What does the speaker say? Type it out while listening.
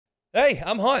Hey,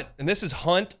 I'm Hunt, and this is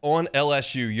Hunt on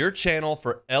LSU, your channel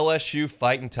for LSU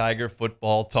Fighting Tiger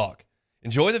football talk.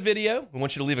 Enjoy the video. We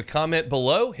want you to leave a comment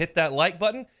below, hit that like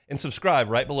button, and subscribe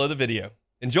right below the video.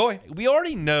 Enjoy. We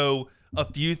already know a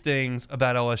few things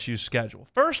about LSU's schedule.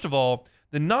 First of all,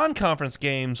 the non-conference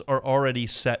games are already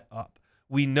set up.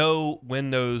 We know when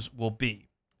those will be.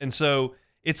 And so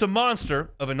it's a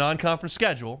monster of a non-conference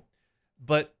schedule,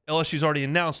 but LSU's already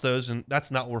announced those, and that's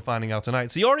not what we're finding out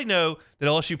tonight. So you already know that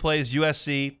LSU plays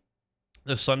USC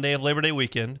the Sunday of Labor Day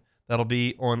weekend. That'll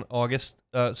be on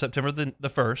September the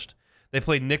 1st. They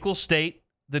play Nicholls State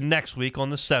the next week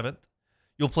on the 7th.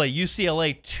 You'll play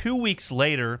UCLA 2 weeks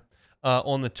later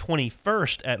on the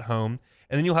 21st at home,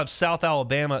 and then you'll have South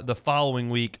Alabama the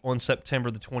following week on September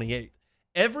the 28th.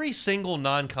 Every single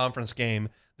non-conference game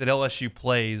that LSU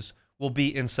plays will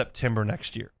be in September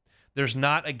next year. There's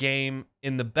not a game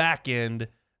in the back end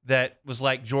that was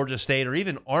like Georgia State or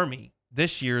even Army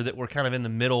this year that we're kind of in the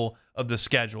middle of the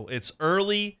schedule. It's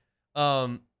early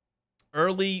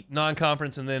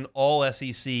non-conference and then all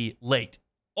SEC late.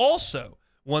 Also,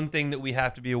 one thing that we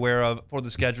have to be aware of for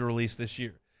the schedule release this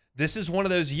year. This is one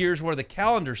of those years where the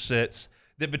calendar sits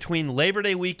that between Labor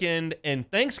Day weekend and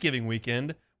Thanksgiving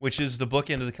weekend, which is the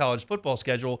bookend of the college football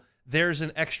schedule, there's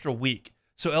an extra week.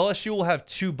 So LSU will have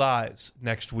 2 byes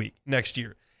next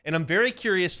year. And I'm very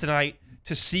curious tonight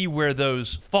to see where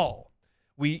those fall.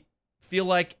 We feel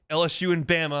like LSU and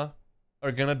Bama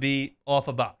are going to be off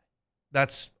a bye.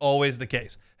 That's always the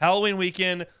case. Halloween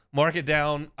weekend, mark it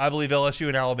down. I believe LSU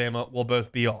and Alabama will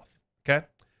both be off. Okay?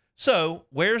 So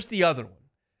where's the other one?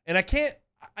 And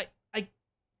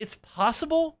it's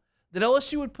possible that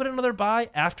LSU would put another bye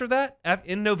after that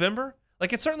in November.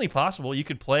 Like, it's certainly possible. You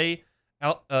could play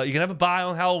you can have a bye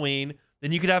on Halloween,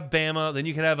 then you could have Bama, then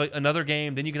you could have another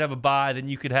game, then you could have a bye, then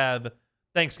you could have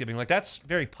Thanksgiving. Like, that's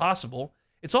very possible.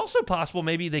 It's also possible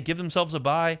maybe they give themselves a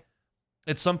bye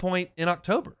at some point in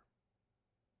October,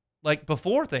 like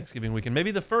before Thanksgiving weekend,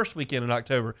 maybe the first weekend in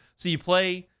October. So you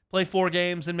play 4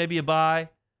 games, then maybe a bye,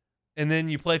 and then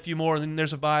you play a few more, and then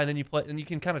there's a bye, and then you play, and you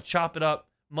can kind of chop it up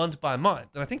month by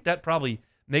month. And I think that probably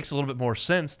makes a little bit more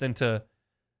sense than to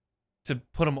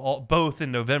put them both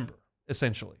in November,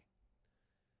 essentially.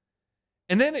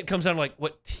 And then it comes down to, like,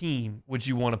 what team would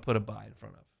you want to put a bye in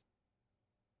front of?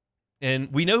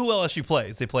 And we know who LSU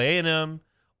plays. They play A&M,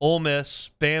 Ole Miss,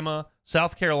 Bama,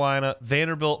 South Carolina,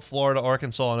 Vanderbilt, Florida,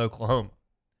 Arkansas, and Oklahoma.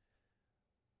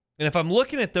 And if I'm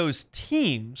looking at those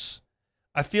teams,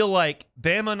 I feel like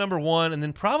Bama number 1, and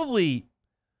then probably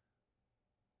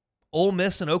Ole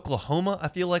Miss and Oklahoma, I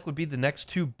feel like would be the next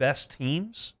 2 best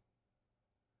teams.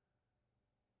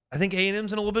 I think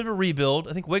A&M's in a little bit of a rebuild.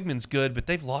 I think Wigman's good, but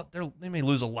they may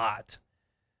lose a lot.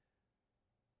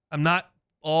 I'm not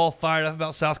all fired up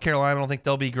about South Carolina. I don't think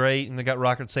they'll be great, and they got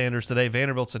Rocket Sanders today.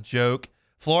 Vanderbilt's a joke.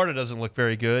 Florida doesn't look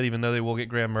very good, even though they will get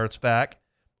Graham Mertz back.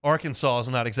 Arkansas is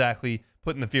not exactly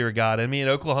putting the fear of God in me. And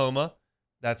Oklahoma,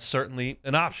 that's certainly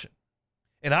an option.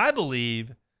 And I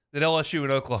believe that LSU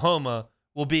and Oklahoma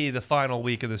will be the final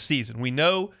week of the season. We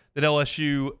know that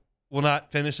LSU will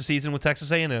not finish the season with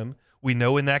Texas A&M. We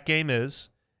know when that game is.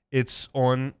 It's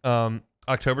on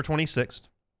October 26th.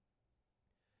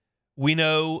 We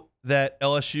know that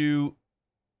LSU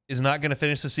is not going to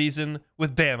finish the season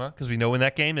with Bama because we know when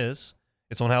that game is.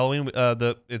 It's on Halloween.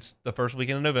 It's the first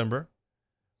weekend of November.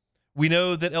 We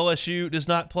know that LSU does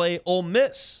not play Ole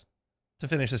Miss to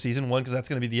finish the season. 1, because that's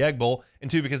going to be the Egg Bowl, and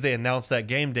 2, because they announced that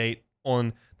game date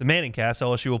on the Manning Cast.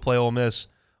 LSU will play Ole Miss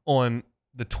on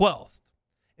the 12th.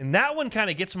 And that one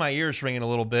kind of gets my ears ringing a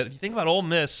little bit. If you think about Ole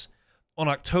Miss on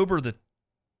October the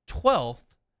 12th,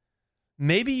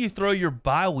 maybe you throw your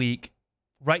bye week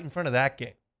right in front of that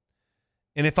game.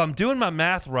 And if I'm doing my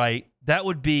math right, that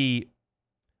would be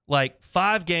like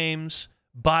 5 games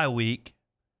bye week,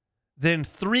 then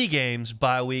 3 games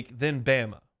bye week, then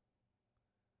Bama.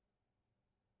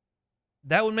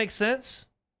 That would make sense?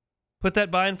 Put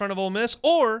that bye in front of Ole Miss?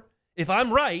 Or, if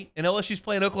I'm right, and LSU's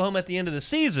playing Oklahoma at the end of the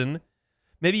season,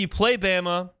 maybe you play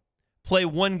Bama, play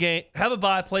 1 game, have a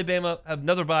bye, play Bama, have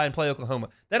another bye, and play Oklahoma.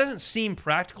 That doesn't seem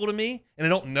practical to me, and I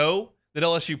don't know that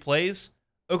LSU plays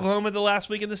Oklahoma the last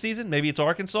week of the season. Maybe it's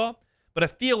Arkansas, but I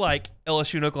feel like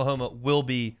LSU and Oklahoma will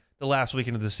be the last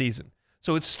weekend of the season.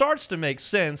 So it starts to make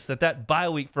sense that bye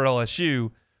week for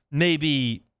LSU may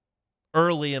be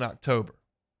early in October.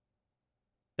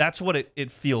 That's what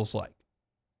it feels like.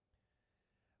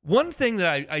 One thing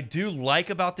that I do like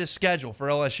about this schedule for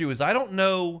LSU is I don't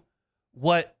know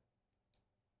what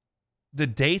the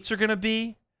dates are going to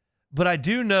be, but I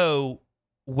do know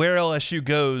where LSU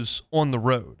goes on the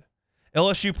road.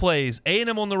 LSU plays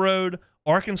A&M on the road,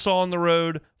 Arkansas on the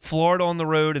road, Florida on the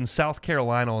road, and South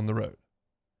Carolina on the road.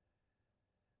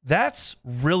 That's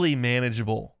really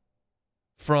manageable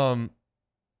from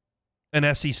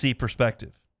an SEC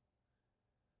perspective.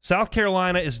 South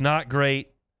Carolina is not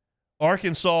great.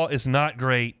 Arkansas is not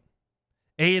great.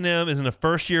 A&M is in the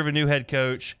first year of a new head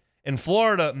coach, and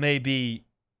Florida may be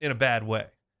in a bad way.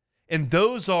 And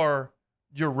those are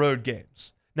your road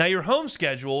games. Now, your home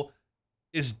schedule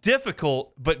is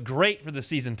difficult, but great for the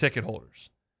season ticket holders.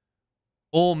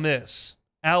 Ole Miss,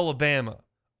 Alabama,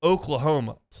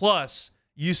 Oklahoma, plus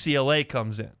UCLA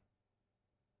comes in.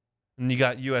 And you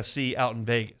got USC out in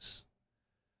Vegas.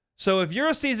 So if you're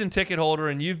a season ticket holder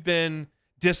and you've been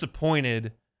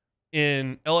disappointed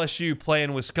in LSU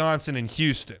playing Wisconsin and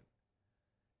Houston,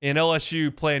 in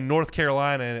LSU playing North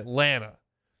Carolina and Atlanta,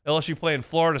 LSU playing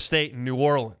Florida State and New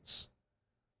Orleans,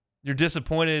 you're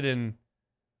disappointed in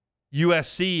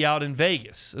USC out in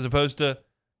Vegas as opposed to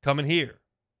coming here.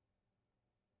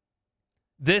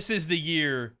 This is the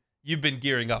year you've been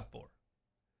gearing up for,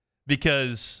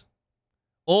 because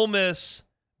Ole Miss,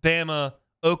 Bama,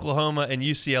 Oklahoma, and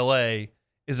UCLA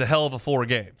is a hell of a 4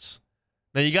 games.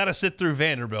 Now, you got to sit through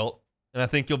Vanderbilt, and I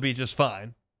think you'll be just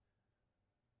fine.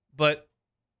 But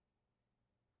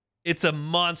it's a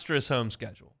monstrous home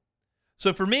schedule.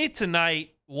 So for me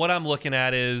tonight, what I'm looking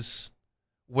at is,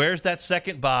 where's that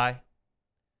second bye?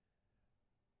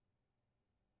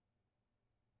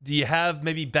 Do you have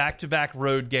maybe back-to-back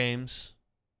road games?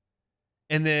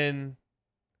 And then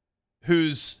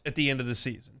who's at the end of the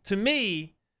season? To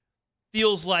me,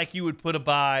 feels like you would put a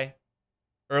bye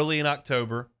early in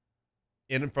October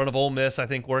in front of Ole Miss. I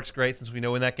think works great since we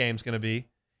know when that game's going to be.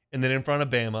 And then in front of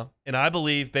Bama. And I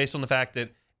believe, based on the fact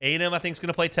that A&M, I think, is going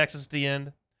to play Texas at the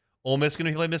end. Ole Miss is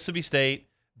going to play Mississippi State.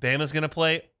 Bama's going to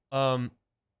play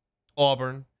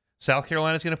Auburn. South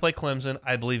Carolina's going to play Clemson.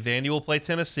 I believe Vandy will play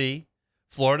Tennessee.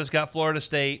 Florida's got Florida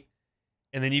State.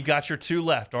 And then you've got your 2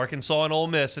 left, Arkansas and Ole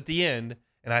Miss at the end.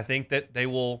 And I think that they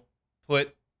will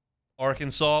put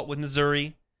Arkansas with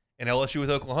Missouri and LSU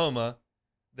with Oklahoma,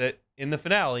 that in the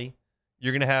finale,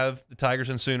 you're going to have the Tigers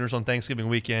and Sooners on Thanksgiving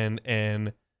weekend,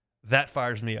 and that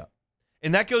fires me up.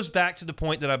 And that goes back to the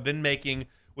point that I've been making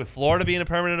with Florida being a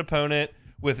permanent opponent,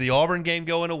 with the Auburn game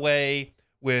going away,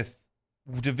 with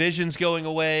divisions going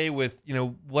away, with, you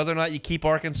know, whether or not you keep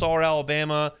Arkansas or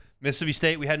Alabama. Mississippi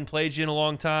State, we hadn't played you in a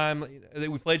long time.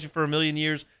 We played you for a million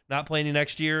years, not playing you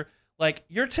next year. Like,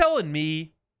 you're telling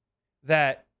me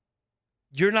that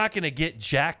you're not going to get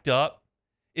jacked up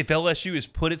if LSU has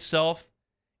put itself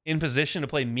in position to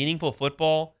play meaningful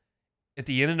football at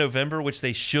the end of November, which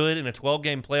they should in a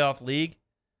 12-game playoff league,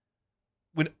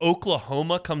 when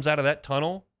Oklahoma comes out of that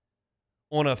tunnel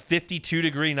on a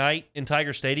 52-degree night in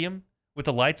Tiger Stadium with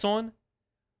the lights on?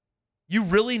 You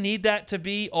really need that to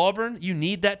be Auburn? You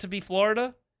need that to be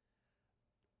Florida?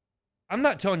 I'm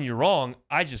not telling you you're wrong.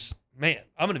 I'm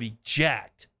going to be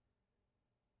jacked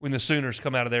when the Sooners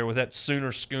come out of there with that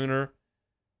Sooner schooner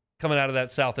coming out of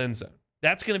that south end zone.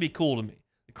 That's going to be cool to me.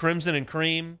 The Crimson and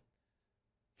Cream,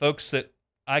 folks, that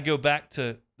I go back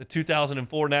to the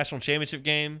 2004 National Championship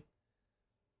game.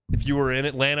 If you were in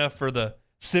Atlanta for the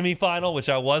semifinal, which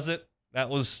I wasn't, that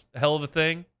was a hell of a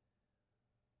thing.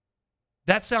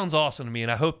 That sounds awesome to me,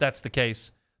 and I hope that's the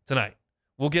case tonight.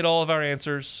 We'll get all of our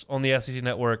answers on the SEC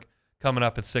Network coming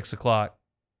up at 6 o'clock.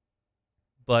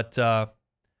 But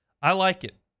I like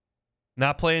it.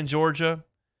 Not playing Georgia,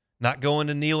 not going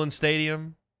to Neyland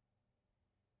Stadium,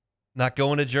 not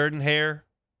going to Jordan-Hare.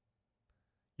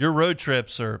 Your road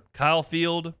trips are Kyle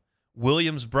Field,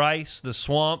 Williams-Brice, the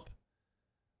Swamp,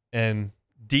 and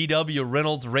D.W.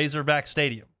 Reynolds Razorback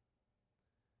Stadium.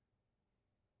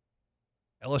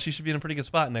 LSU should be in a pretty good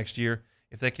spot next year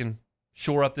if they can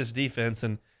shore up this defense,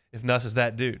 and if Nuss is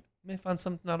that dude. May find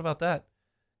something out about that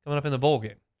coming up in the bowl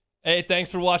game. Hey, thanks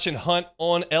for watching Hunt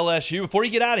on LSU. Before you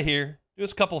get out of here, do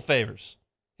us a couple of favors.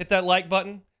 Hit that like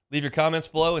button, leave your comments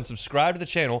below, and subscribe to the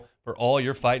channel for all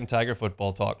your Fighting Tiger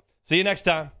football talk. See you next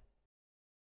time.